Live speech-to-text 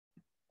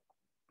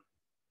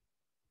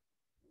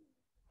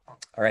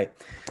All right.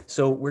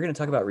 So we're going to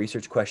talk about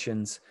research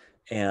questions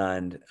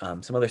and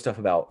some other stuff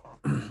about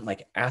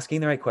like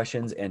asking the right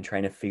questions and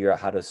trying to figure out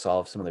how to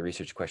solve some of the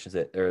research questions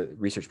that or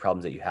research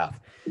problems that you have.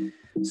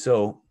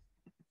 So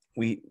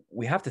we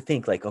have to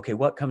think like, okay,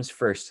 what comes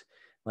first?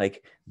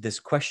 Like this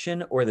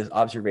question or this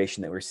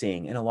observation that we're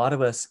seeing. And a lot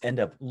of us end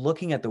up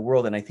looking at the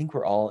world, and I think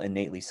we're all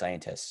innately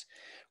scientists.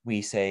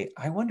 We say,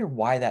 I wonder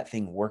why that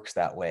thing works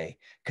that way.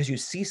 Because you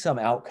see some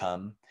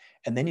outcome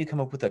and then you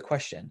come up with a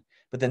question.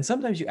 But then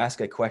sometimes you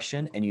ask a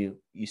question and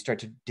you start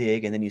to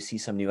dig and then you see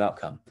some new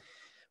outcome.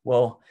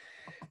 Well,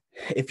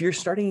 if you're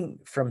starting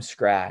from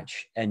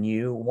scratch and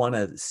you want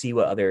to see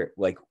what other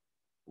like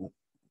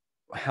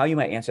how you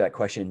might answer that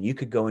question, you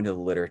could go into the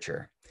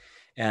literature.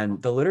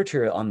 And the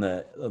literature on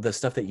the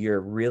stuff that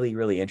you're really,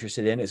 really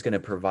interested in is going to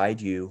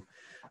provide you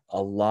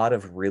a lot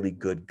of really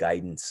good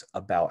guidance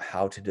about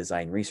how to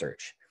design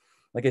research.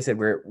 Like I said,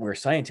 we're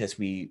scientists.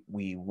 We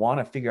want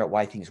to figure out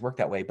why things work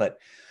that way, but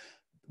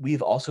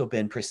we've also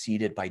been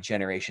preceded by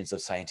generations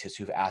of scientists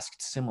who've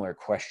asked similar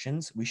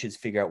questions. We should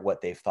figure out what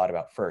they've thought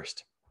about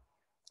first.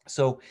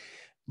 So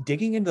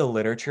digging into the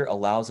literature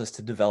allows us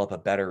to develop a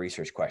better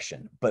research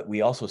question, but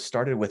we also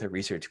started with a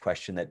research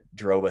question that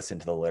drove us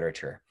into the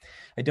literature.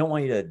 I don't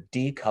want you to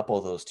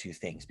decouple those two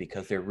things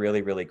because they're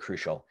really, really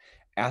crucial.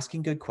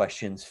 Asking good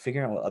questions,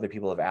 figuring out what other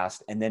people have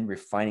asked, and then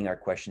refining our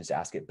questions to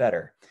ask it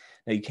better.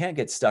 Now, you can't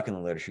get stuck in the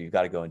literature. You've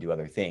got to go and do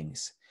other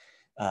things.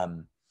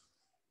 Um,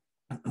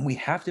 we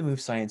have to move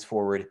science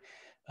forward.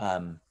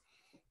 Um,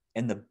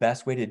 and the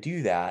best way to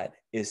do that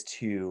is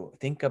to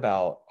think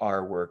about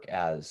our work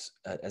as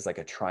like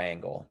a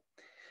triangle.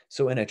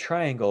 So in a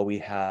triangle, we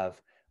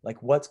have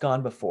like what's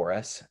gone before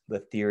us, the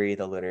theory,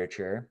 the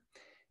literature.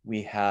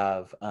 We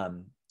have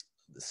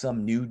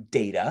some new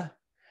data.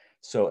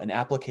 So an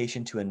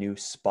application to a new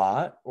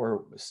spot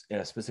or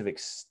a specific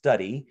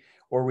study,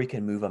 or we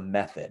can move a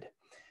method.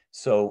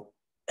 So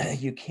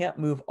you can't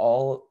move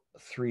all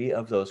three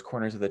of those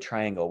corners of the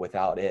triangle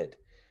without it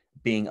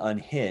being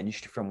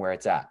unhinged from where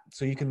it's at.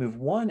 So you can move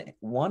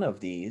one of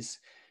these,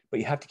 but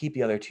you have to keep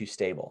the other two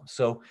stable.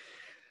 So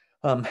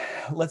um,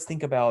 let's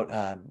think about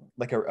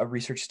like a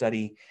research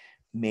study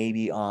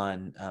maybe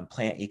on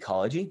plant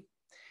ecology.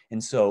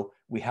 And so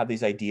we have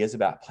these ideas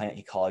about plant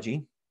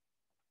ecology,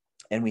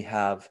 and we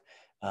have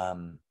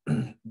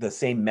the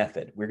same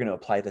method. We're going to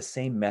apply the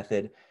same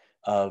method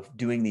of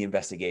doing the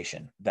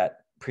investigation that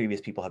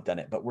previous people have done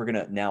it, but we're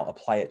going to now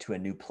apply it to a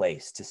new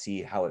place to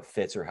see how it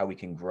fits or how we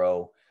can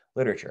grow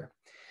literature.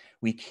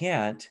 We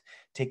can't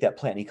take that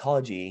plant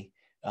ecology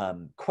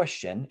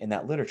question in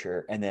that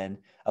literature and then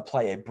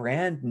apply a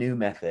brand new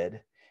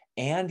method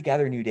and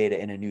gather new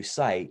data in a new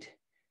site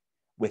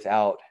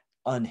without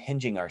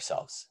unhinging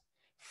ourselves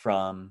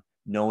from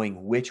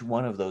knowing which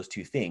one of those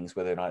two things,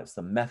 whether or not it's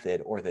the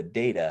method or the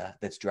data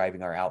that's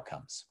driving our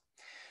outcomes.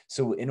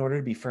 So in order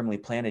to be firmly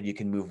planted, you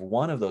can move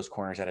one of those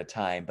corners at a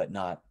time, but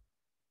not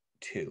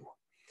two.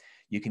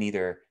 You can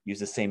either use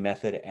the same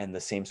method and the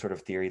same sort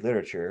of theory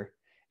literature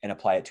and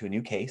apply it to a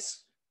new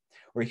case,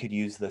 or you could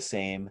use the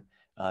same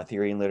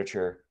theory and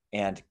literature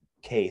and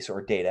case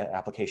or data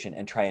application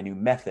and try a new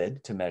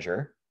method to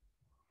measure.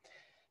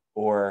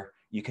 Or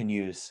you can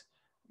use,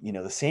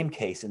 the same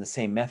case and the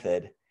same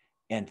method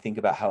and think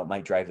about how it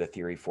might drive the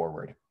theory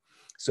forward.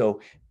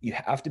 So you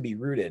have to be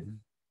rooted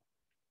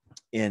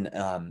in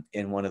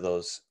one of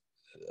those,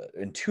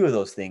 in two of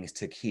those things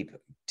to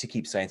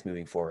keep science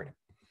moving forward.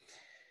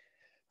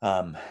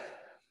 All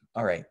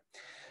right.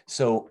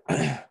 So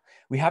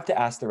we have to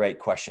ask the right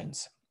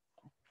questions.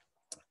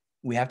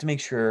 We have to make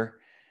sure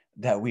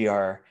that we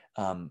are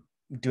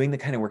doing the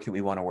kind of work that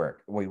we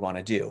want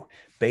to do.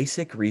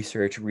 Basic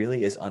research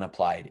really is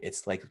unapplied.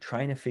 It's like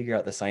trying to figure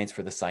out the science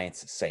for the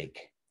science's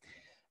sake.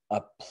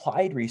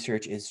 Applied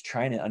research is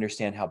trying to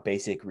understand how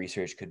basic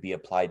research could be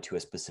applied to a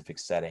specific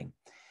setting,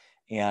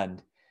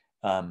 and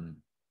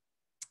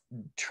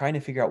trying to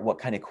figure out what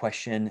kind of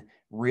question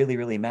really,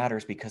 really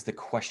matters, because the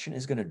question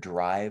is going to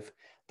drive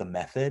the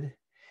method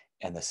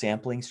and the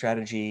sampling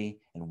strategy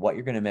and what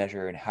you're going to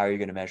measure and how you're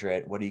going to measure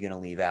it. What are you going to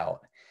leave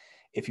out?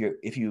 If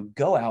you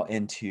go out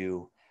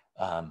into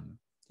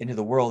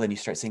the world and you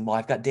start saying, well,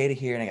 I've got data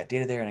here and I got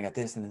data there and I got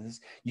this and this,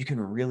 you can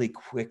really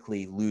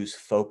quickly lose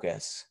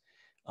focus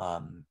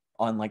on,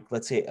 like,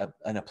 let's say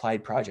an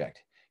applied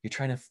project. You're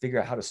trying to figure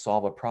out how to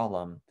solve a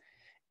problem.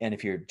 And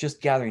if you're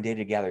just gathering data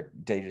to gather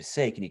data's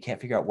sake and you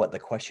can't figure out what the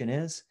question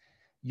is,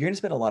 you're going to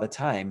spend a lot of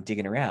time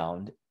digging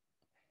around,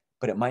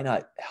 but it might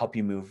not help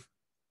you move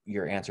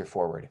your answer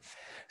forward.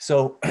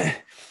 So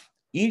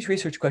each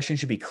research question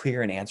should be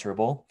clear and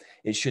answerable.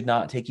 It should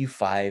not take you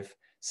 5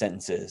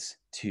 sentences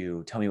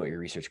to tell me what your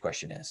research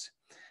question is.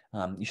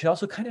 You should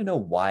also kind of know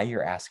why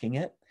you're asking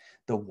it.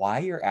 The why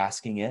you're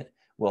asking it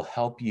will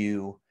help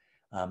you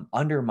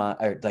undermine,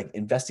 or like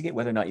investigate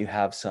whether or not you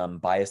have some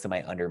bias that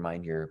might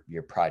undermine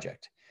your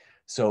project.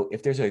 So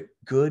if there's a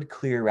good,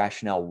 clear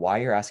rationale why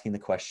you're asking the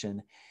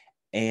question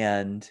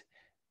and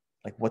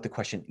like what the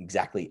question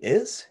exactly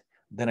is,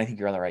 then I think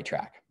you're on the right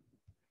track.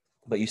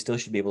 But you still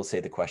should be able to say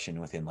the question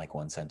within like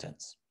 1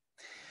 sentence.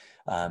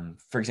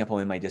 For example,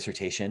 in my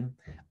dissertation,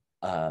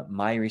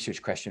 my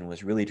research question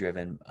was really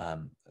driven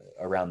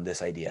around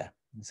this idea.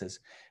 It says,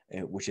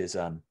 which is,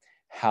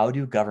 how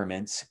do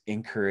governments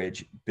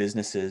encourage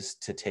businesses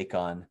to take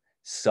on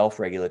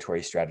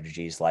self-regulatory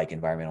strategies like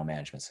environmental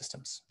management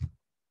systems?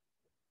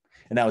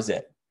 And that was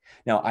it.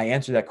 Now, I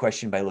answered that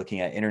question by looking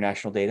at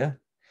international data.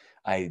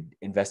 I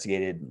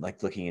investigated,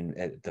 like looking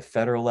at the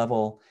federal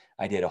level.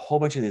 I did a whole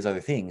bunch of these other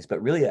things,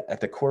 but really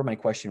at the core of my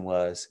question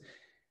was,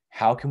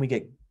 how can we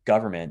get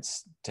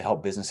governments to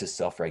help businesses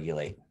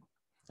self-regulate?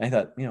 And I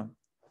thought,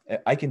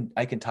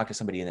 I can talk to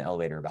somebody in the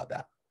elevator about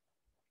that.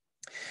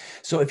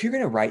 So if you're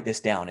going to write this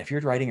down, if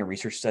you're writing a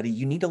research study,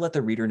 you need to let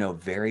the reader know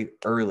very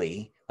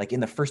early, like in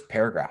the first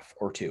paragraph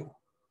or two,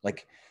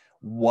 like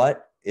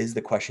what is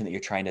the question that you're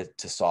trying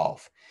to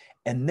solve.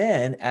 And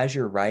then as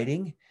you're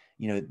writing,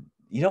 you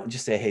don't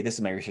just say, hey, this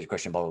is my research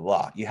question, blah, blah,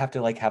 blah. You have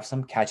to like have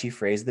some catchy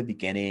phrase at the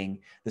beginning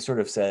that sort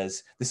of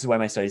says, this is why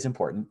my study is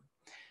important.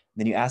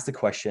 Then you ask the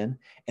question,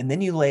 and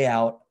then you lay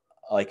out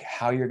like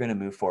how you're going to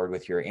move forward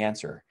with your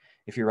answer.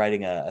 If you're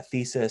writing a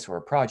thesis or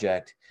a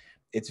project,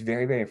 it's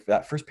very, very,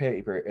 that first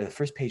paper, or the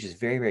first page is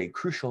very, very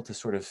crucial to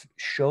sort of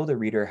show the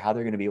reader how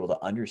they're going to be able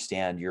to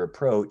understand your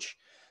approach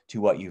to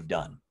what you've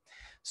done.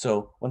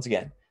 So once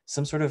again,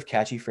 some sort of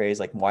catchy phrase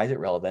like, why is it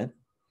relevant?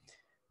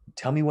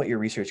 Tell me what your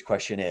research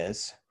question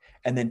is,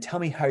 and then tell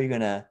me how you're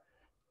going to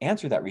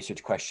answer that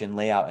research question,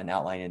 lay out an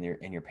outline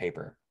in your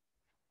paper.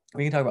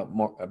 We can talk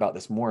about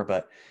this more,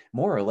 but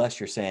more or less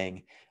you're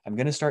saying, I'm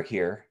going to start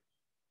here.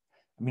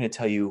 I'm going to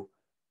tell you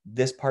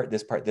this part,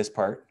 this part, this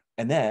part.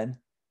 And then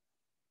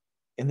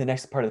in the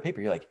next part of the paper,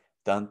 you're like,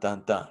 dun,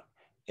 dun, dun,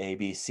 A,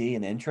 B, C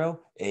in the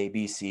intro, A,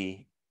 B,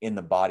 C in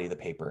the body of the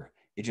paper.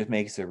 It just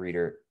makes the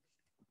reader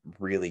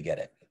really get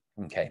it.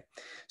 Okay.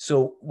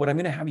 So what I'm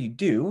going to have you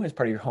do as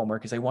part of your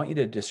homework is I want you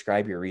to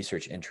describe your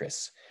research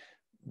interests.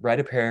 Write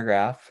a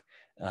paragraph,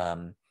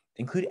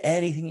 include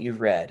anything that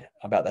you've read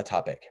about that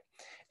topic.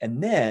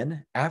 And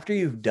then after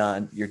you're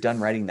done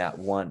writing that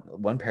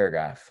one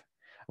paragraph,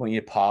 I want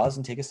you to pause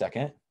and take a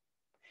second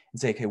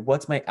and say, okay,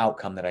 what's my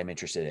outcome that I'm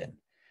interested in?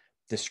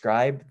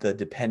 Describe the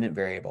dependent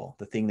variable,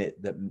 the thing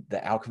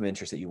the outcome of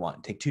interest that you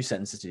want. Take 2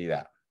 sentences to do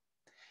that.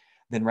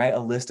 Then write a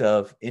list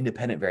of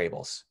independent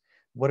variables.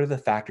 What are the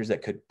factors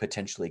that could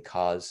potentially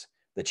cause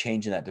the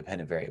change in that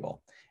dependent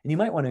variable? And you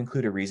might want to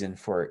include a reason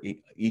for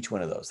each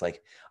one of those.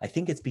 Like, I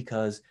think it's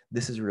because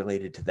this is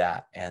related to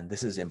that, and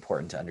this is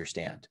important to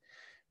understand,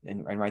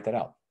 and write that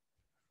out.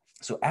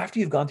 So after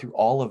you've gone through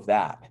all of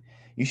that,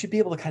 you should be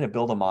able to kind of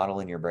build a model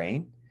in your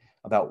brain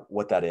about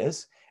what that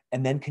is.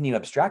 And then can you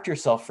abstract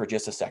yourself for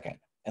just a second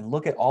and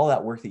look at all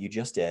that work that you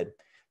just did,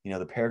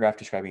 the paragraph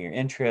describing your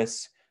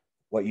interests,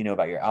 what you know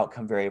about your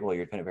outcome variable,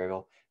 your dependent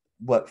variable,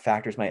 what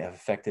factors might have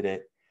affected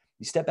it.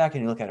 You step back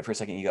and you look at it for a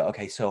second and you go,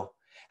 okay, so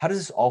how does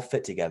this all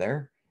fit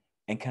together?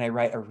 And can I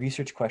write a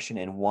research question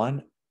in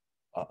one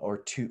or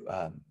two,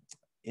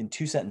 in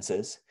 2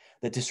 sentences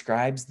that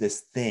describes this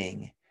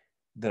thing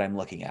that I'm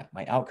looking at,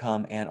 my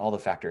outcome and all the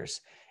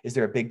factors? Is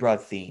there a big broad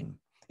theme?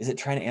 Is it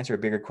trying to answer a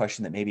bigger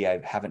question that maybe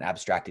I haven't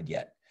abstracted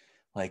yet?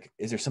 Like,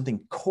 is there something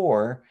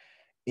core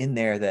in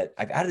there that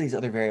I've added these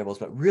other variables,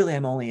 but really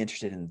I'm only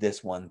interested in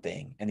this one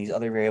thing. And these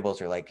other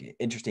variables are like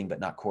interesting, but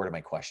not core to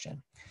my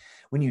question.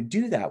 When you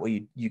do that, what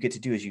you get to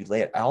do is you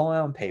lay it all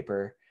out on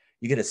paper,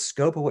 you get a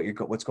scope of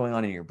what's going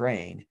on in your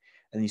brain.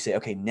 And then you say,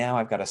 okay, now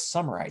I've got to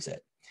summarize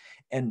it.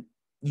 And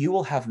you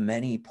will have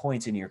many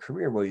points in your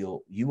career where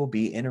you will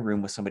be in a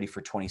room with somebody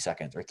for 20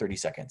 seconds or 30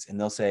 seconds. And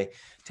they'll say,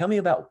 tell me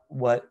about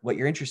what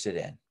you're interested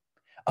in.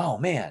 Oh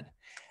man,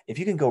 if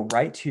you can go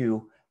right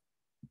to,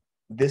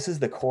 this is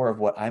the core of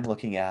what I'm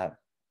looking at,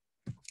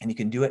 and you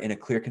can do it in a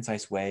clear,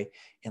 concise way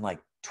in like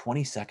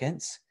 20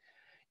 seconds,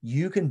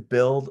 you can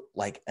build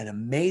like an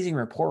amazing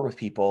rapport with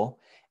people,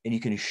 and you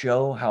can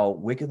show how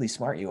wickedly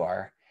smart you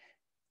are.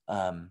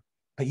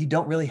 But you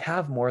don't really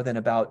have more than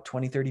about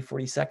 20, 30,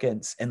 40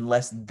 seconds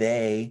unless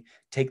they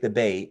take the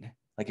bait.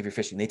 Like if you're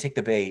fishing, they take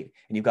the bait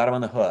and you've got them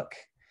on the hook.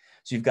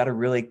 So you've got to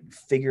really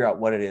figure out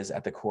what it is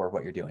at the core of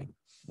what you're doing.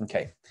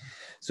 Okay.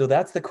 So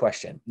that's the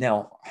question.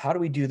 Now, how do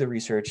we do the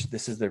research?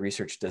 This is the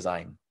research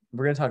design.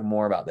 We're going to talk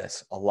more about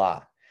this a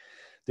lot.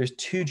 There's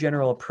 2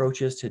 general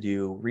approaches to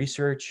do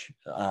research,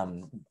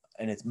 and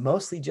it's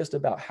mostly just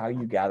about how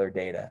you gather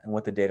data and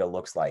what the data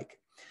looks like.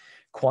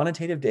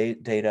 Quantitative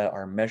data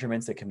are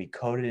measurements that can be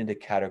coded into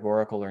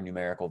categorical or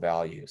numerical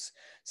values,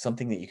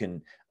 something that you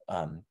can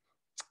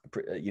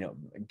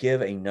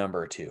give a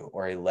number to,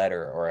 or a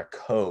letter or a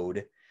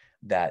code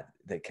that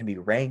can be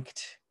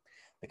ranked,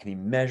 that can be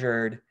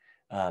measured.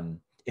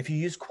 If you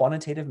use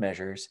quantitative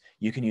measures,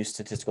 you can use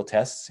statistical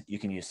tests, you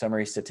can use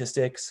summary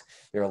statistics.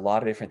 There are a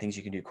lot of different things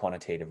you can do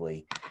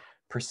quantitatively.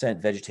 Percent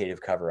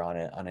vegetative cover on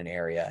an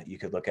area. You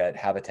could look at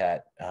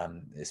habitat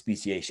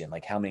speciation,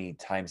 like how many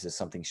times does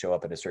something show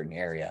up in a certain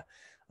area.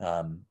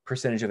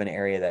 Percentage of an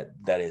area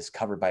that is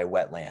covered by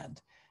wetland.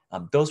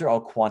 Those are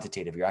all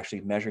quantitative. You're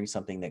actually measuring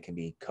something that can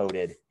be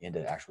coded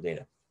into actual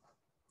data.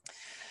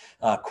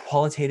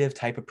 Qualitative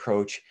type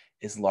approach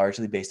is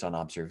largely based on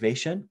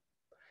observation.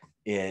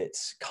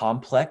 It's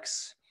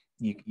complex.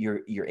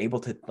 You're able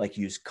to like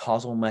use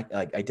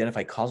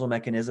identify causal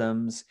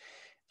mechanisms.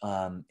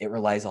 It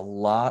relies a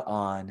lot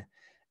on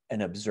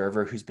an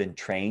observer who's been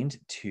trained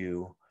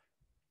to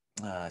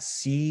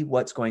see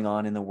what's going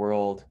on in the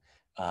world.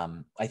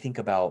 I think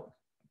about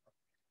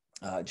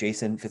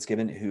Jason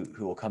Fitzgibbon,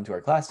 who will come to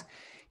our class.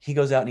 He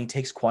goes out and he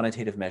takes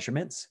quantitative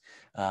measurements,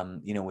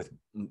 with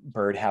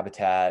bird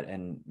habitat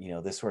and,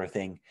 this sort of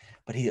thing.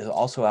 But he is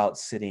also out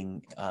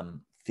sitting,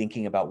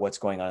 thinking about what's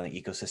going on in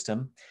the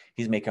ecosystem.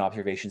 He's making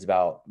observations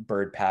about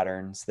bird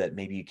patterns that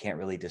maybe you can't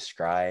really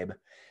describe.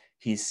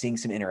 He's seeing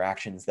some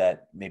interactions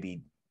that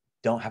maybe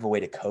don't have a way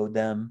to code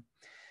them.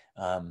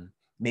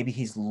 Maybe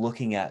he's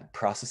looking at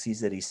processes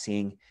that he's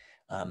seeing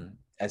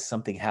as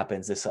something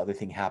happens, this other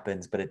thing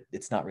happens, but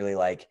it's not really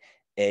like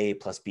A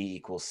plus B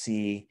equals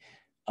C.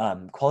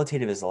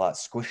 Qualitative is a lot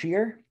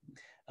squishier.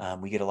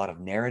 We get a lot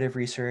of narrative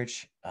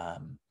research,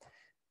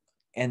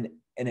 and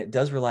it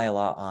does rely a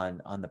lot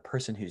on the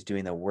person who's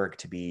doing the work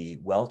to be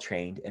well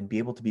trained and be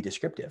able to be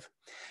descriptive.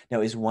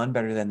 Now, is one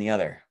better than the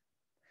other?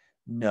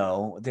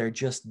 No, they're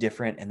just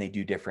different and they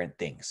do different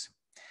things.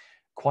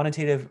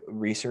 Quantitative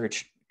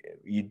research,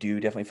 you do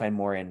definitely find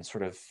more in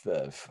sort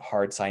of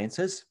hard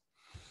sciences.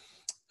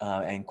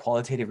 And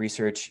qualitative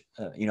research,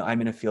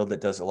 I'm in a field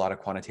that does a lot of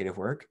quantitative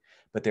work,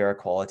 but there are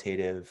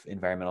qualitative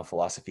environmental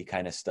philosophy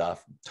kind of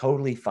stuff.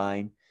 Totally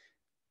fine.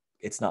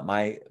 It's not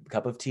my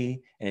cup of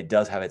tea, and it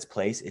does have its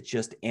place. It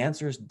just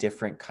answers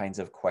different kinds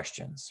of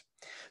questions.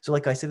 So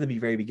like I said at the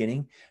very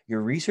beginning,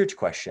 your research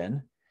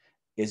question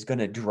is going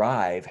to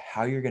drive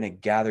how you're going to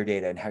gather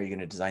data and how you're going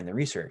to design the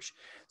research.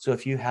 So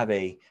if you have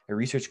a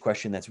research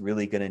question that's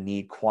really going to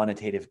need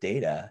quantitative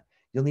data,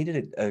 you'll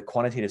need a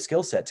quantitative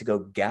skill set to go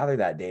gather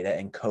that data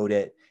and code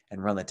it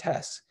and run the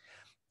tests.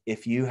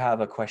 If you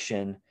have a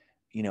question,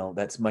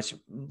 that's much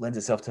lends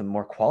itself to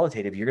more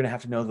qualitative, you're going to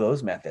have to know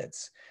those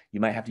methods. You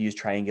might have to use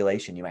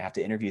triangulation. You might have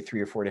to interview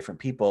 3 or 4 different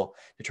people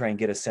to try and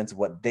get a sense of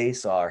what they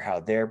saw or how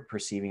they're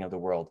perceiving of the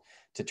world,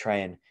 to try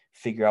and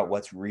figure out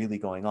what's really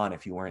going on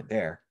if you weren't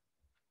there.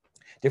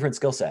 Different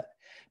skill set.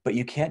 But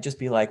you can't just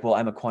be like, well,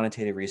 I'm a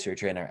quantitative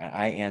researcher and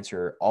I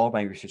answer all of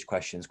my research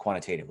questions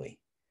quantitatively.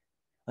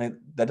 Like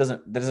that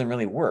doesn't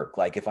really work.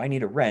 Like if I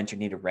need a wrench, I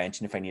need a wrench.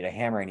 And if I need a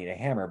hammer, I need a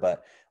hammer.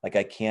 But like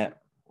I can't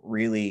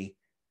really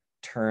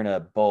turn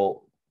a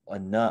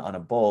nut on a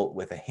bolt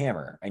with a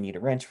hammer. I need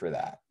a wrench for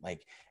that.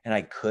 Like, and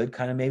I could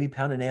kind of maybe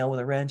pound a nail with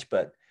a wrench,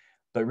 but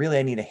really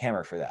I need a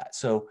hammer for that.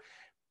 So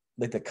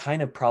like the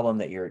kind of problem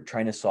that you're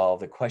trying to solve,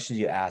 the questions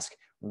you ask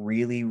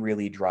really,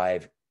 really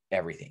drive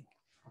everything.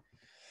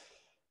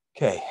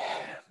 Okay.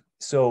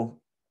 So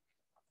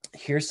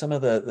here's some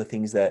of the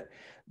things that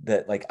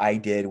like I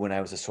did when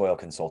I was a soil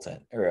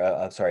consultant, or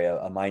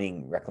a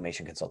mining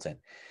reclamation consultant.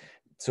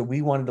 So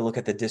we wanted to look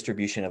at the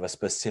distribution of a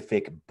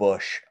specific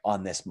bush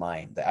on this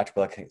mine, the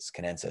Atrobelus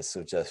canadensis, so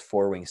it's a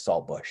 4-winged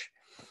salt bush.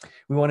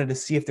 We wanted to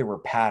see if there were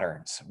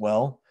patterns.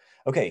 Well,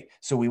 okay,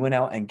 so we went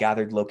out and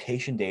gathered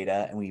location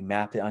data and we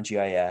mapped it on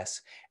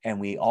GIS. And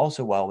we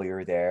also, while we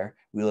were there,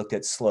 we looked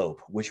at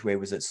slope. Which way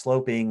was it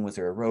sloping? Was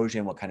there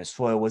erosion? What kind of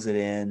soil was it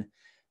in?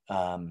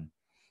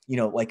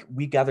 Like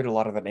we gathered a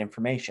lot of that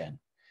information.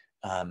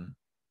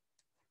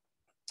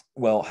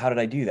 Well, how did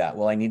I do that?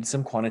 Well, I needed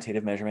some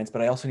quantitative measurements,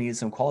 but I also needed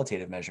some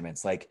qualitative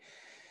measurements. Like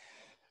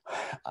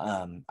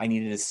I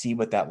needed to see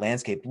what that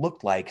landscape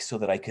looked like so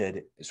that I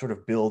could sort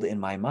of build in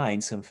my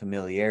mind some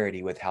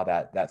familiarity with how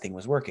that thing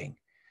was working.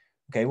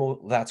 Okay, well,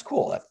 that's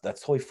cool.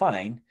 That's totally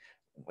fine.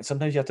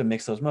 Sometimes you have to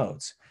mix those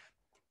modes.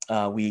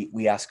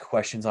 We ask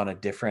questions on a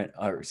different,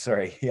 or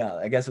sorry, yeah,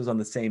 I guess it was on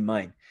the same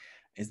mine.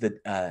 Is the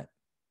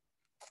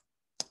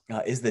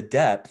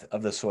depth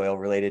of the soil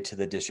related to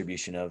the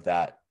distribution of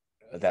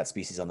that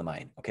species on the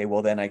mine? Okay,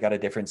 well then I got a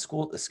different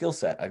skill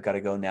set. I've got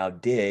to go now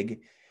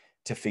dig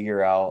to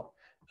figure out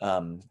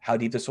how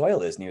deep the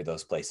soil is near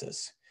those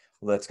places.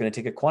 Well, that's going to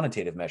take a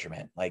quantitative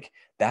measurement. Like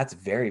that's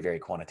very, very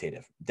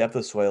quantitative. Depth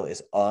of soil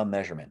is a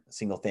measurement, a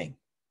single thing.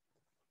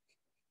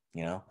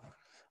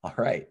 All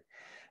right.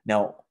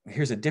 Now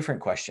here's a different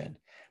question.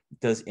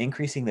 Does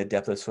increasing the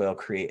depth of soil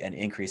create an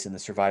increase in the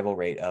survival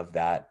rate of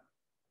that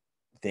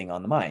thing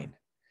on the mine?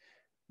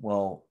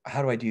 Well,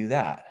 how do I do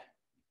that?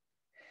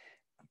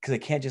 Because I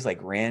can't just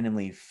like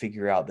randomly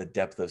figure out the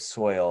depth of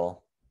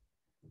soil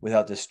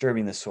without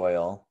disturbing the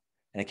soil.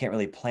 And I can't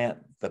really plant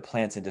the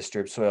plants in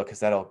disturbed soil because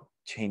that'll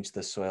change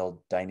the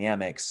soil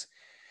dynamics.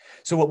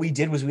 So what we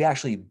did was we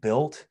actually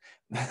built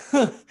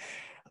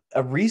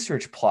a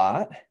research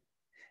plot,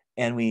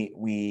 and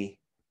we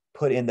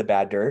put in the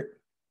bad dirt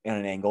at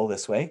an angle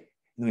this way.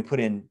 And we put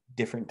in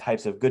different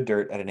types of good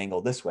dirt at an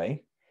angle this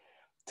way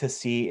to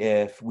see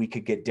if we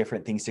could get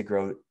different things to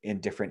grow in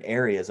different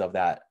areas of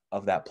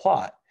that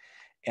plot.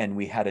 And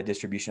we had a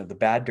distribution of the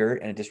bad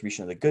dirt and a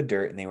distribution of the good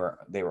dirt, and they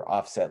were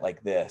offset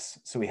like this.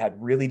 So we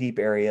had really deep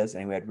areas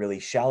and we had really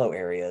shallow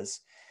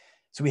areas.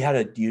 So we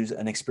had to use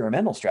an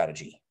experimental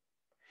strategy.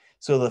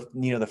 So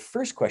the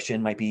first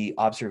question might be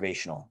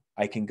observational.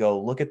 I can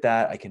go look at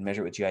that. I can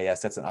measure it with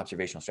GIS. That's an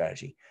observational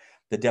strategy.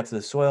 The depth of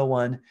the soil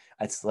one,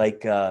 it's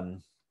like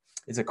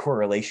is a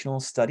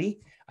correlational study.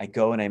 I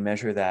go and I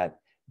measure that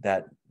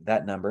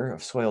number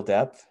of soil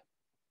depth,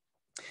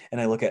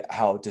 and I look at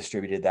how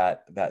distributed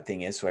that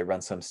thing is. So I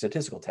run some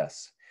statistical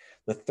tests.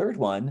 The third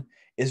one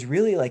is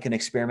really like an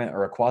experiment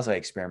or a quasi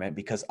experiment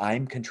because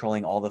I'm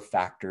controlling all the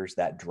factors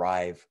that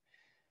drive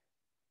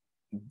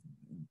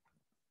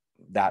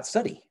that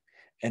study.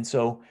 And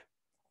so,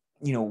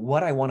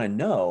 what I want to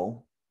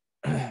know,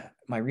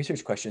 my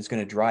research question is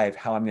going to drive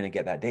how I'm going to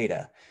get that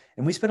data.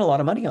 And we spent a lot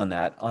of money on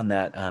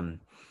that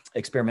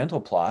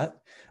experimental plot,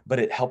 but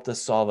it helped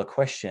us solve a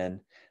question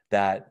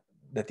that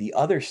the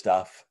other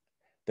stuff,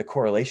 the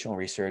correlational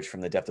research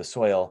from the depth of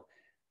soil,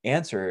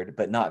 answered,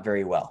 but not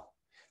very well.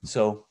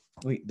 So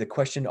the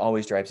question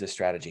always drives this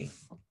strategy.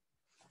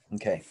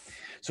 Okay,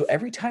 so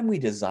every time we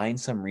design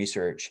some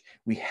research,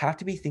 we have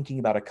to be thinking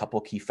about a couple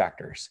key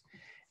factors.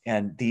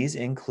 And these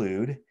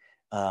include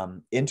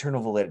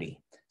internal validity.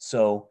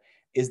 So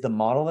is the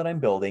model that I'm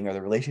building or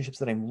the relationships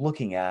that I'm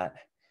looking at,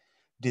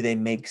 do they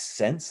make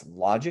sense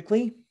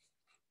logically?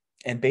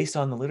 And based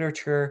on the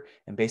literature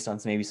and based on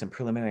maybe some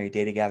preliminary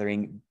data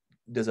gathering,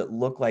 does it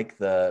look like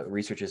the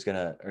research is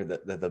gonna, or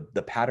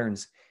the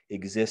patterns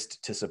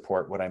exist to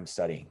support what I'm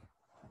studying?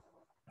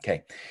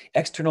 Okay,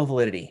 external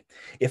validity.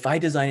 If I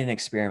design an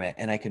experiment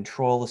and I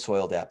control the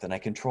soil depth and I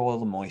control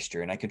the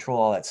moisture and I control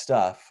all that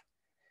stuff,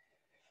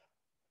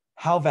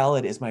 how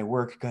valid is my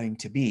work going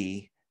to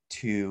be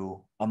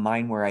to a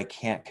mine where I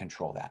can't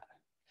control that,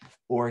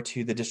 or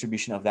to the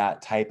distribution of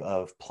that type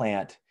of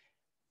plant,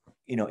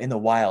 in the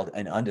wild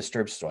and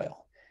undisturbed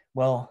soil?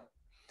 Well,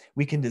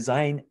 we can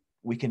design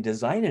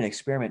an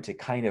experiment to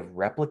kind of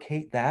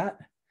replicate that,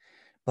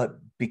 but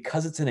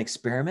because it's an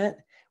experiment,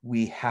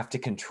 we have to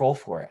control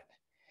for it.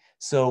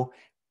 So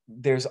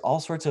there's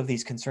all sorts of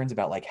these concerns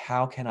about like,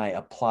 how can I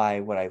apply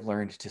what I've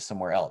learned to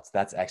somewhere else?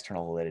 That's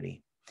external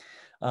validity.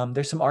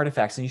 There's some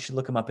artifacts, and you should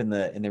look them up in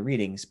the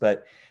readings.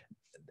 But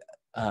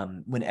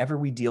whenever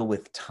we deal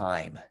with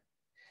time,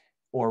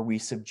 or we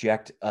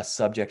subject a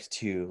subject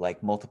to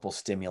like multiple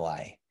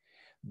stimuli,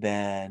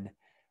 then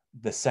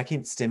the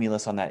second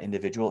stimulus on that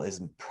individual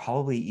is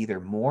probably either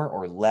more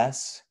or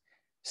less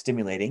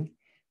stimulating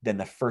than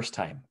the first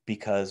time,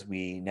 because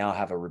we now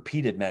have a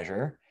repeated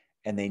measure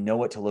and they know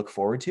what to look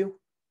forward to.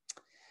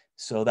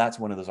 So that's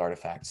one of those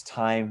artifacts: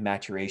 time,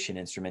 maturation,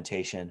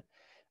 instrumentation.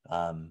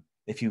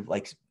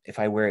 If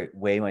I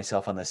weigh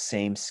myself on the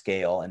same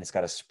scale and it's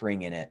got a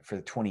spring in it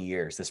for 20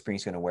 years, the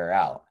spring's going to wear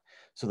out.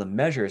 So the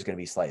measure is going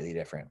to be slightly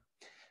different.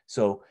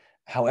 So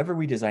however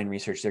we design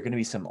research, there are going to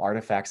be some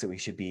artifacts that we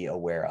should be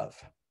aware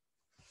of.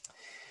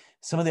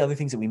 Some of the other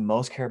things that we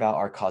most care about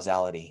are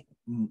causality.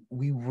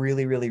 We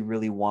really, really,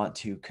 really want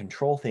to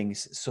control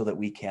things so that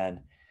we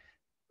can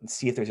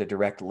see if there's a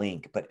direct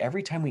link. But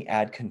every time we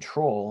add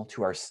control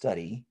to our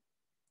study,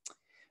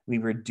 we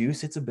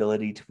reduce its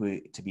ability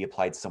to be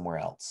applied somewhere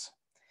else.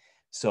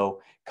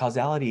 So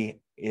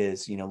causality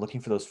is,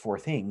 looking for those four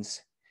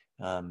things.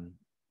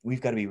 We've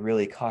got to be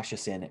really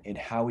cautious in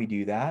how we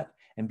do that,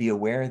 and be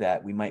aware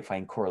that we might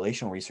find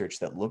correlational research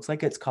that looks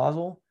like it's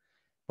causal,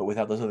 but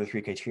without those other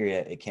three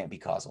criteria, it can't be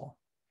causal.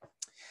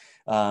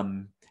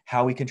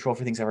 How we control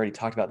for things, I've already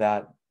talked about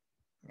that.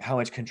 How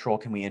much control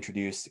can we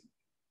introduce?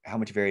 How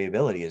much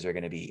variability is there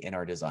going to be in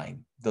our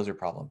design? Those are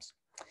problems.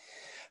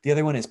 The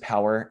other one is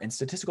power, and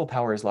statistical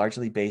power is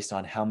largely based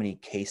on how many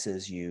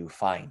cases you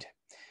find.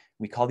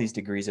 We call these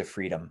degrees of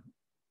freedom.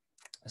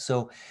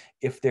 So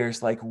if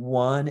there's like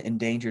one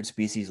endangered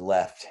species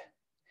left,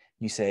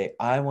 you say,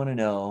 I want to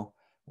know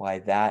why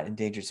that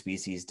endangered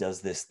species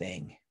does this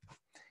thing.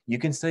 You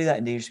can study that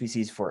endangered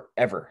species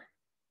forever,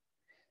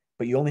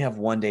 but you only have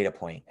one data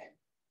point,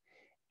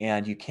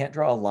 and you can't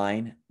draw a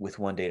line with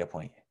one data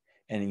point,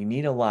 and you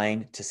need a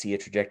line to see a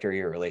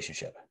trajectory or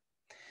relationship.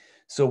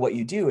 So what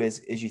you do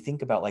is you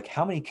think about like,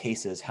 how many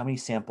cases, how many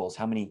samples,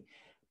 how many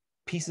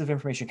pieces of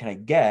information can I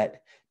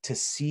get to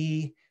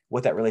see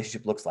what that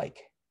relationship looks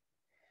like?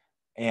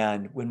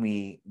 And when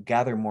we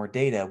gather more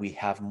data, we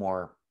have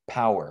more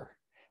power.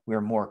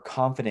 We're more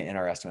confident in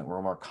our estimate.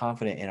 We're more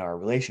confident in our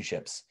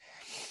relationships.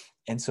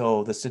 And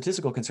so the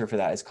statistical concern for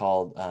that is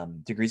called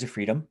degrees of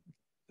freedom.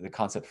 The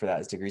concept for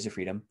that is degrees of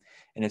freedom,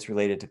 and it's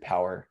related to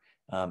power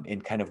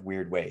in kind of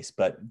weird ways,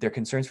 but they're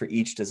concerns for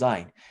each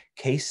design.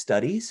 Case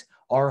studies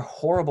are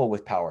horrible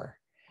with power.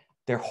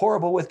 They're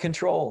horrible with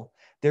control.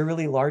 They're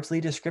really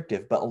largely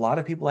descriptive, but a lot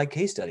of people like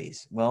case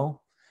studies.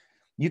 Well,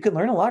 you can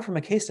learn a lot from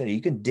a case study.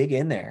 You can dig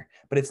in there,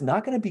 but it's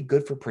not going to be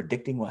good for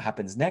predicting what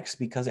happens next,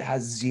 because it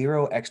has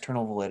zero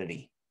external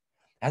validity,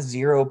 it has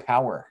zero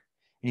power,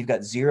 and you've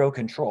got zero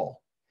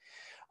control.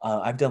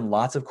 I've done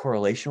lots of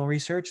correlational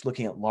research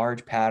looking at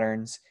large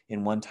patterns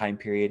in one time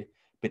period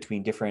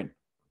between different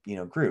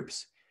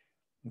groups.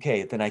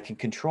 Okay, then I can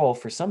control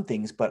for some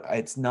things, but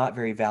it's not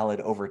very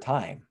valid over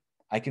time.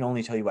 I can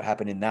only tell you what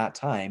happened in that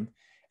time,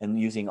 and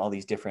using all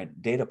these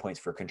different data points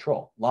for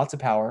control. Lots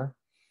of power,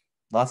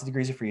 lots of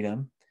degrees of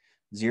freedom,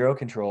 zero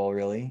control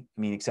really,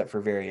 except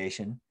for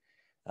variation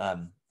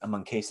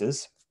among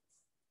cases.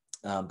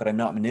 But I'm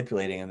not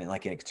manipulating them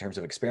in terms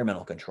of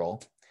experimental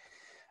control.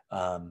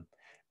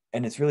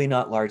 and it's really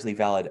not largely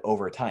valid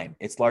over time.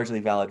 It's largely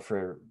valid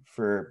for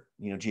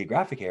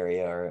geographic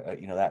area or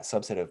that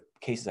subset of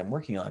cases I'm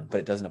working on, but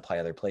it doesn't apply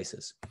other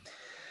places.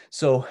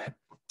 So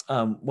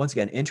once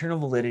again, internal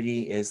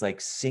validity is like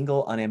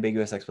single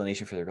unambiguous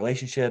explanation for the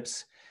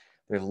relationships.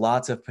 There's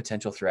lots of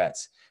potential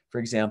threats. For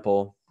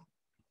example,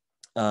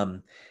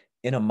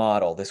 in a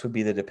model, this would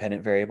be the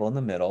dependent variable in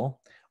the middle.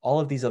 All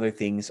of these other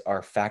things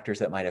are factors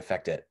that might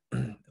affect it.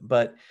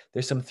 But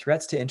there's some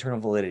threats to internal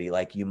validity,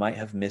 like you might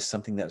have missed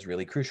something that was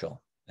really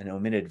crucial, an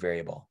omitted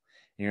variable,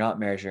 and you're not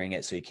measuring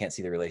it, so you can't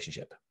see the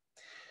relationship.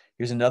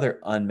 Here's another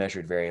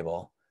unmeasured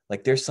variable.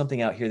 Like there's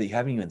something out here that you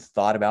haven't even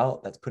thought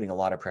about that's putting a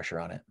lot of pressure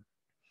on it.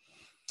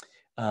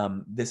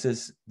 This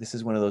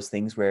is one of those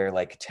things where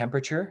like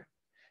temperature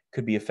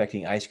could be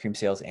affecting ice cream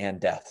sales and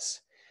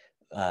deaths.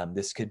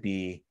 This could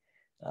be,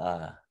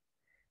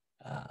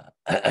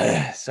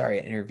 sorry,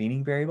 an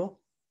intervening variable,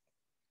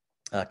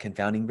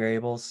 confounding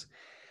variables.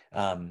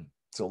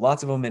 So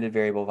lots of omitted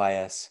variable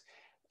bias.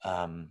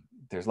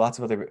 There's lots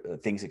of other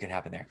things that can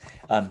happen there.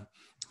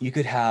 You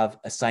could have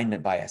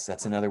assignment bias.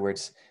 That's in other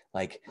words,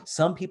 like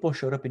some people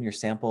showed up in your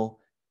sample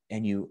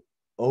and you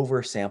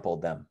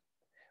oversampled them,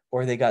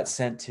 or they got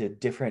sent to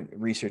different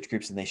research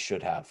groups than they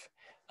should have.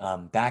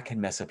 That can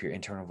mess up your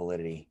internal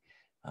validity.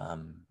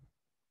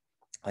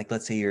 Like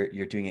let's say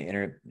you're doing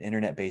an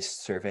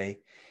internet-based survey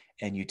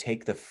and you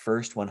take the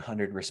first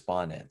 100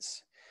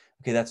 respondents.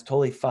 Okay, that's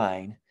totally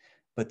fine,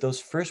 but those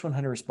first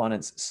 100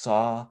 respondents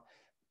saw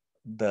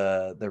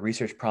the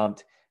research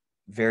prompt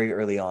very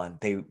early on.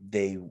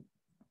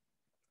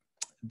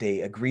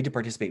 They agreed to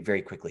participate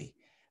very quickly.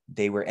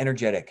 They were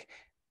energetic,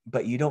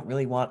 but you don't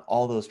really want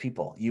all those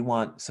people. You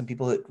want some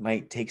people that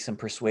might take some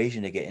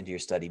persuasion to get into your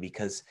study,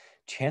 because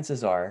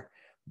chances are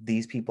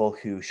these people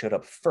who showed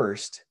up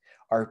first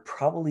are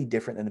probably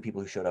different than the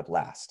people who showed up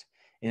last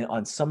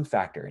on some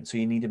factor. And so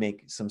you need to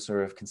make some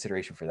sort of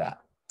consideration for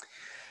that.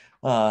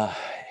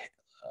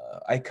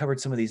 I covered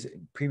some of these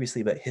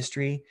previously, but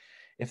history,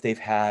 if they've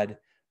had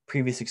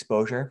previous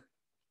exposure,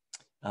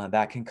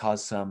 that can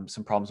cause some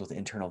problems with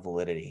internal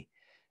validity.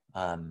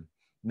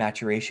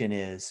 Maturation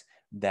is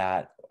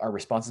that our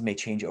responses may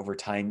change over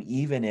time,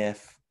 even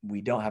if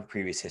we don't have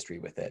previous history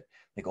with it.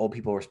 Like old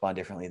people respond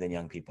differently than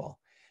young people,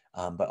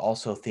 but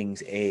also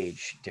things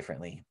age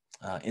differently.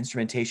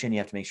 Instrumentation, you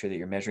have to make sure that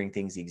you're measuring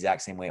things the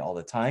exact same way all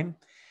the time.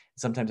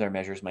 Sometimes our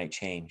measures might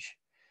change.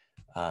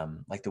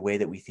 Like the way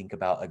that we think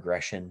about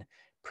aggression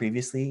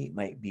previously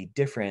might be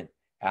different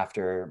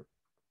after,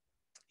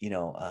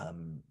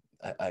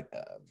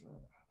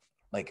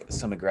 like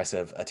some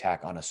aggressive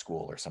attack on a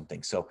school or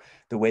something. So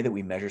the way that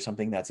we measure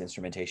something that's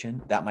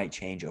instrumentation, that might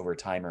change over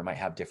time, or might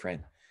have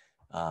different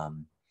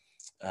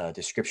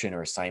description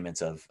or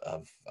assignments of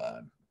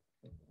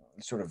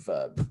sort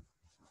of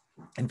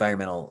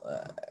environmental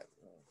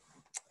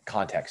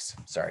context.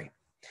 Sorry.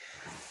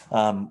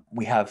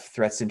 We have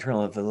threats to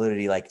internal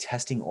validity, like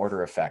testing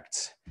order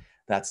effects.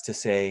 That's to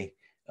say,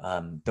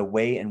 the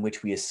way in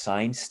which we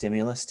assign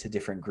stimulus to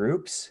different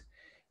groups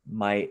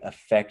might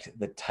affect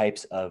the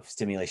types of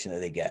stimulation that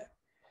they get.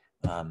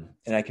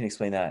 And I can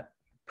explain that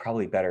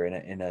probably better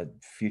in a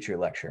future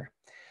lecture.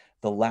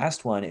 The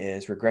last one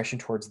is regression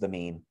towards the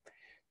mean.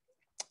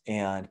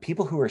 And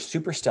people who are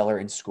super stellar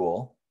in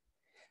school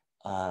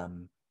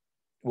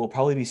will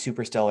probably be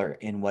super stellar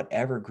in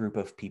whatever group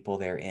of people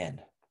they're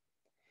in.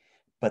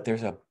 But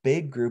there's a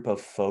big group of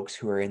folks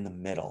who are in the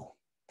middle.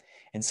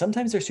 And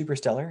sometimes they're super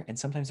stellar and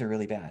sometimes they're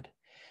really bad.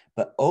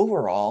 But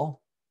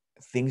overall,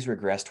 things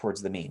regress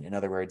towards the mean. In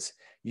other words,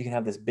 you can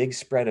have this big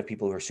spread of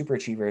people who are super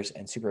achievers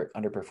and super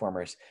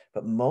underperformers,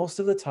 but most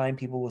of the time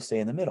people will stay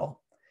in the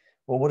middle.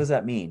 Well, what does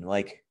that mean?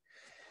 Like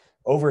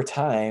over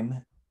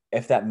time,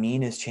 if that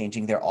mean is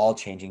changing, they're all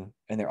changing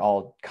and they're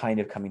all kind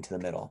of coming to the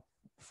middle.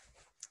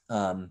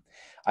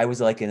 I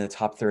was like in the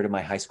top third of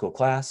my high school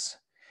class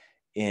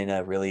in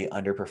a really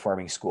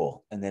underperforming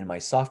school. And then my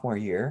sophomore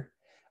year,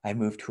 I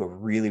moved to a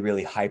really,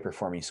 really high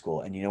performing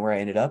school. And you know where I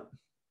ended up?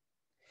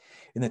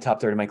 In the top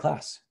third of my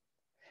class.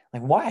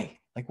 Like, why?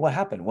 Like, what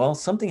happened? Well,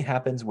 something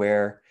happens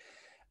where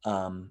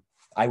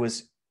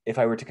if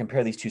I were to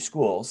compare these two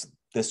schools,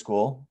 this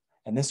school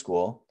and this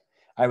school,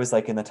 I was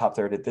like in the top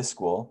third at this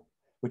school,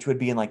 which would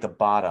be in like the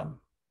bottom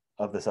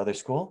of this other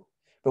school.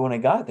 But when I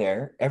got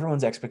there,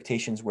 everyone's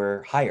expectations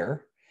were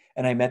higher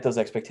and I met those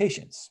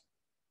expectations.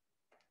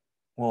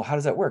 Well, how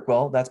does that work?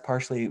 Well, that's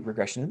partially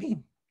regression to the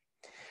mean.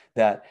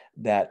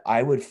 That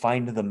I would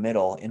find the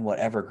middle in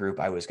whatever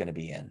group I was going to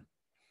be in,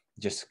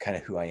 just kind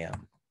of who I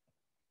am.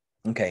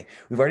 Okay,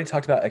 we've already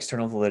talked about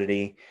external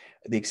validity,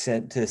 the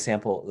extent to the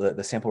sample,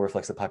 the sample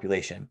reflects the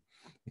population.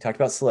 We talked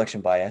about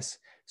selection bias,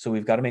 so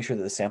we've got to make sure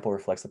that the sample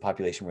reflects the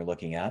population we're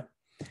looking at.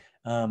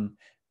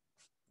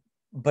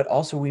 But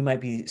also we might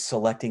be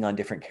selecting on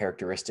different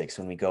characteristics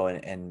when we go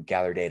and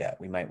gather data.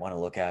 We might want to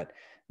look at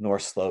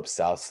north slopes,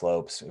 south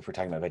slopes, if we're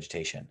talking about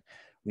vegetation.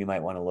 We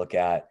might want to look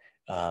at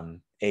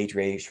age,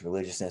 race,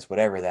 religiousness,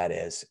 whatever that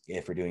is,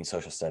 if we're doing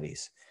social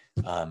studies.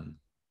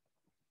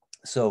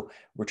 So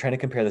we're trying to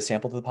compare the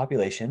sample to the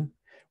population.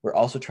 We're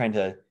also trying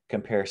to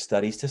compare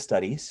studies to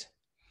studies.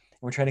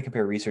 we're trying to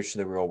compare research to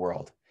the real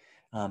world.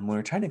 When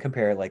we're trying to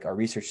compare like our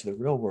research to the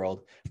real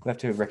world, we have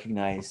to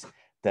recognize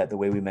that the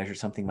way we measure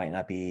something might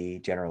not be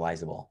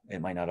generalizable.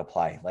 It might not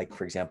apply. Like,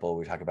 for example,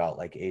 we talk about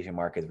like Asian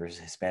markets versus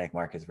Hispanic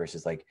markets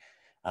versus like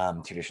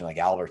traditional like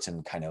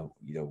Albertson kind of,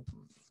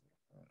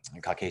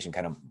 Caucasian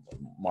kind of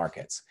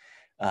markets.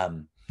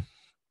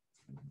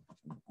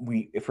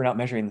 If we're not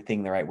measuring the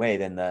thing the right way,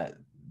 then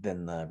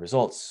the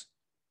results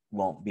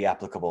won't be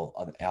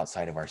applicable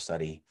outside of our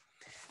study.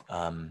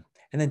 And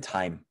then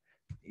time,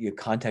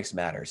 context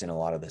matters in a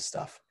lot of this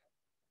stuff.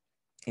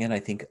 And I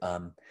think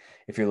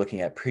if you're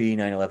looking at pre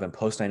 9/11,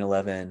 post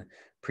 9/11,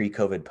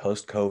 pre-COVID,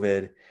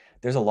 post-COVID,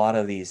 there's a lot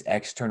of these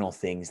external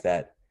things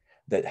that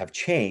have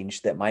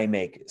changed that might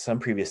make some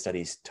previous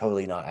studies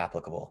totally not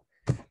applicable.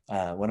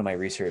 One of my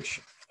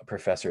research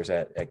professors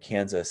at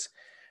Kansas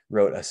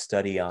wrote a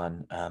study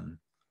on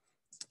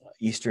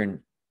East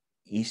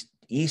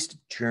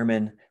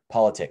German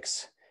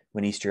politics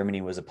when East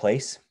Germany was a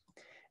place.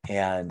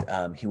 And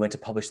he went to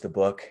publish the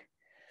book.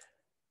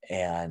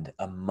 And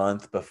a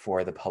month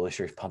before the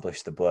publishers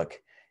published the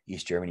book,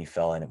 East Germany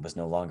fell and it was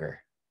no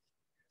longer.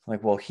 I'm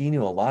like, well, he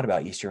knew a lot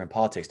about East German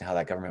politics and how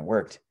that government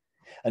worked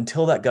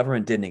until that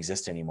government didn't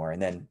exist anymore.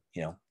 And then,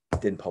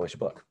 didn't publish a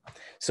book.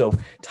 So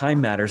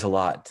time matters a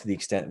lot to the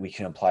extent we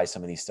can apply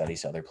some of these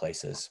studies to other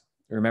places.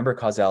 Remember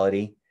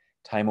causality,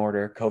 time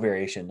order,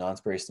 covariation,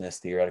 non-spuriousness,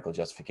 theoretical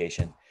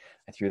justification.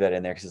 I threw that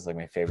in there because it's like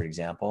my favorite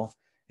example.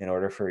 In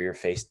order for your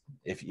face,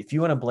 if you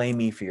want to blame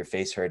me for your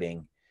face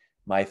hurting,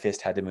 my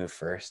fist had to move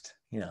first.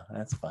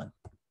 That's fun.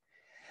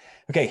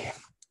 Okay,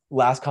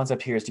 last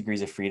concept here is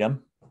degrees of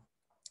freedom.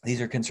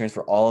 These are concerns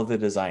for all of the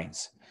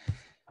designs.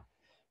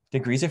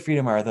 Degrees of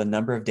freedom are the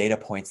number of data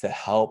points that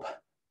help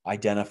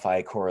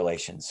identify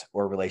correlations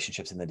or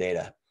relationships in the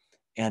data.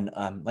 And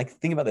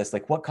think about this,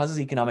 like what causes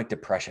economic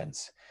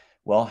depressions?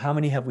 Well, how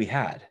many have we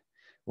had?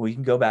 Well, you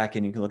can go back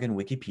and you can look in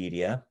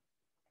Wikipedia,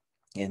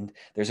 and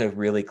there's a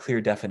really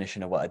clear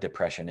definition of what a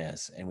depression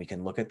is. And we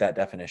can look at that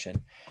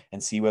definition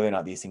and see whether or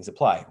not these things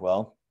apply.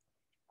 Well,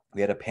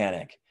 we had a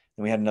panic,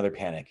 then we had another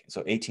panic.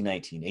 So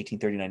 1819,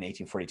 1839,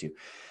 1842,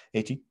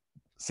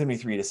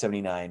 1873 to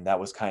 79, that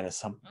was kind of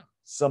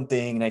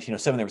something.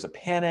 1907, there was a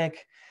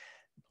panic.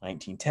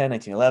 1910,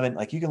 1911,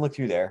 like you can look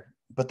through there.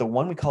 But the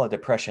one we call a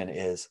depression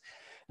is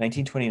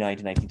 1929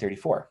 to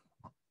 1934.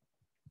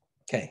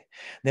 Okay,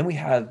 then we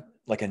have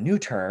like a new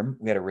term.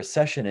 We had a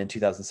recession in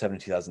 2007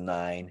 to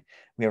 2009.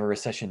 We have a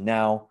recession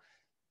now.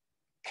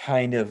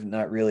 Kind of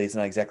not really, it's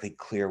not exactly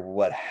clear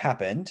what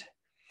happened.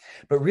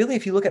 But really,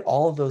 if you look at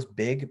all of those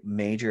big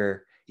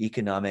major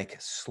economic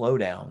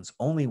slowdowns,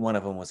 only one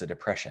of them was a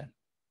depression.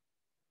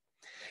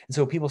 And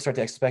so people start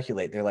to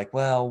speculate. They're like,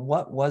 well,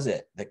 what was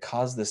it that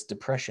caused this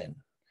depression?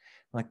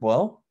 I'm like,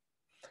 well,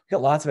 we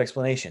got lots of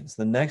explanations.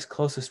 The next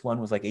closest one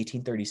was like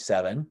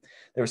 1837.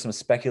 There was some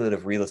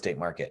speculative real estate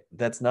market.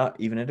 That's not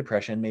even a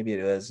depression. Maybe it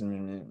is,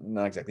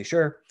 not exactly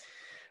sure.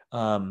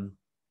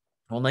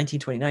 Well,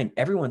 1929,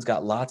 everyone's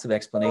got lots of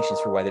explanations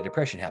for why the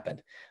depression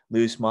happened.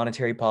 Loose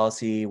monetary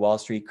policy, Wall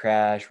Street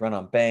crash, run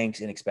on banks,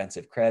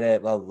 inexpensive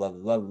credit, blah, blah,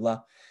 blah, blah.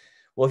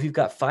 Well, if you've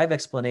got 5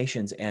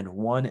 explanations and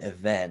one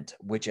event,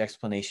 which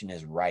explanation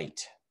is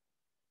right?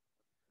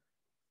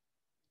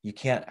 You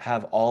can't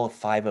have all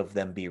 5 of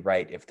them be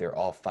right if they're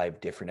all 5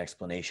 different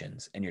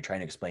explanations and you're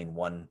trying to explain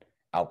one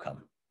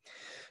outcome.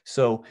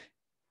 So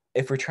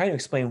if we're trying to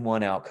explain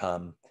one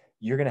outcome,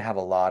 you're going to have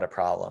a lot of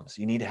problems.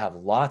 You need to have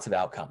lots of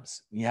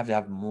outcomes. You have to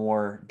have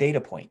more data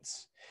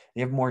points.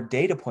 You have more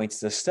data points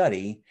to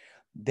study,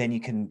 then you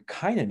can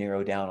kind of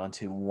narrow down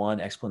onto one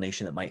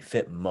explanation that might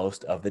fit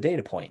most of the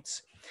data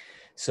points.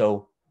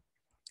 So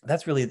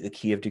that's really the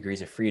key of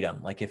degrees of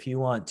freedom. Like if you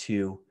want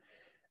to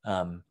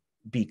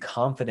be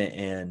confident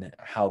in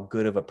how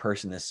good of a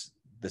person this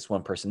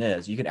one person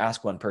is, you could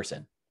ask one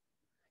person.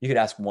 You could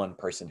ask one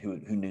person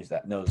who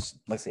knows,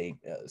 let's say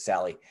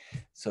Sally.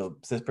 So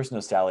this person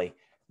knows Sally.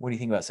 What do you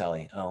think about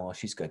Sally? Oh, well,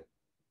 she's good.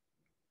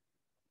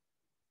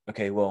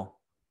 Okay, well,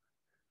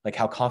 like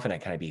how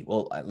confident can I be?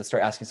 Well, let's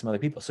start asking some other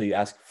people. So you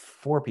ask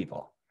 4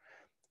 people.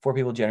 4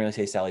 people generally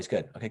say Sally's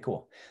good. Okay,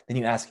 cool. Then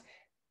you ask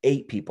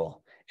 8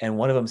 people, and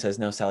one of them says,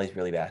 no, Sally's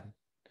really bad.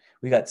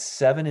 We got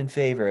 7 in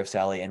favor of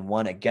Sally and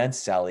 1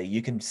 against Sally.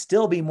 You can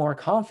still be more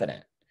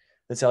confident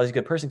that Sally's a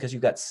good person because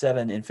you've got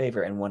 7 in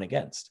favor and 1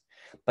 against.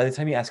 By the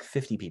time you ask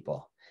 50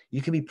 people,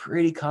 you can be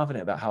pretty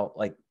confident about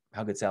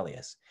how good Sally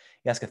is.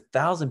 You ask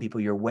 1,000 people,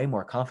 you're way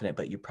more confident,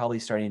 but you're probably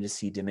starting to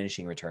see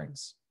diminishing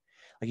returns.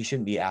 Like you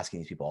shouldn't be asking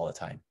these people all the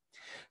time.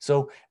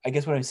 So I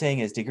guess what I'm saying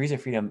is degrees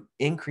of freedom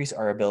increase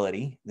our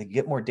ability to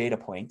get more data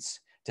points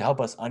to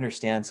help us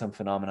understand some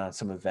phenomena,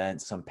 some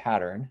event, some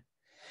pattern.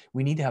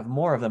 We need to have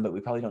more of them, but we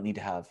probably don't need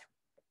to have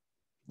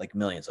like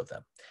millions of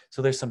them.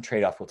 So there's some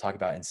trade-off we'll talk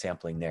about in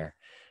sampling there.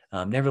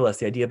 Nevertheless,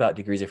 the idea about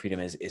degrees of freedom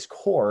is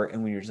core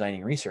in when you're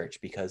designing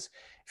research, because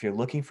if you're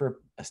looking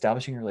for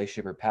establishing a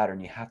relationship or pattern,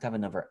 you have to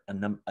have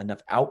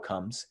enough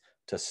outcomes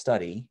to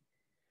study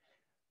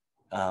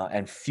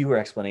and fewer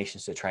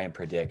explanations to try and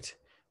predict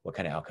what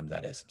kind of outcome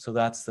that is. So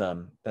that's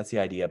the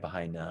idea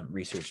behind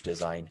research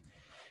design.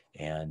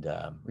 and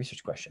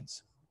research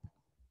questions.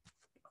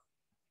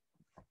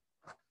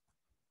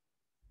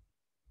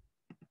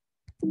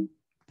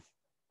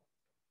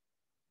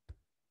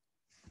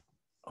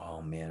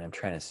 Oh man, I'm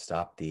trying to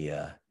stop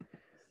the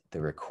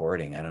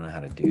recording. I don't know how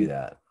to do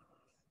that.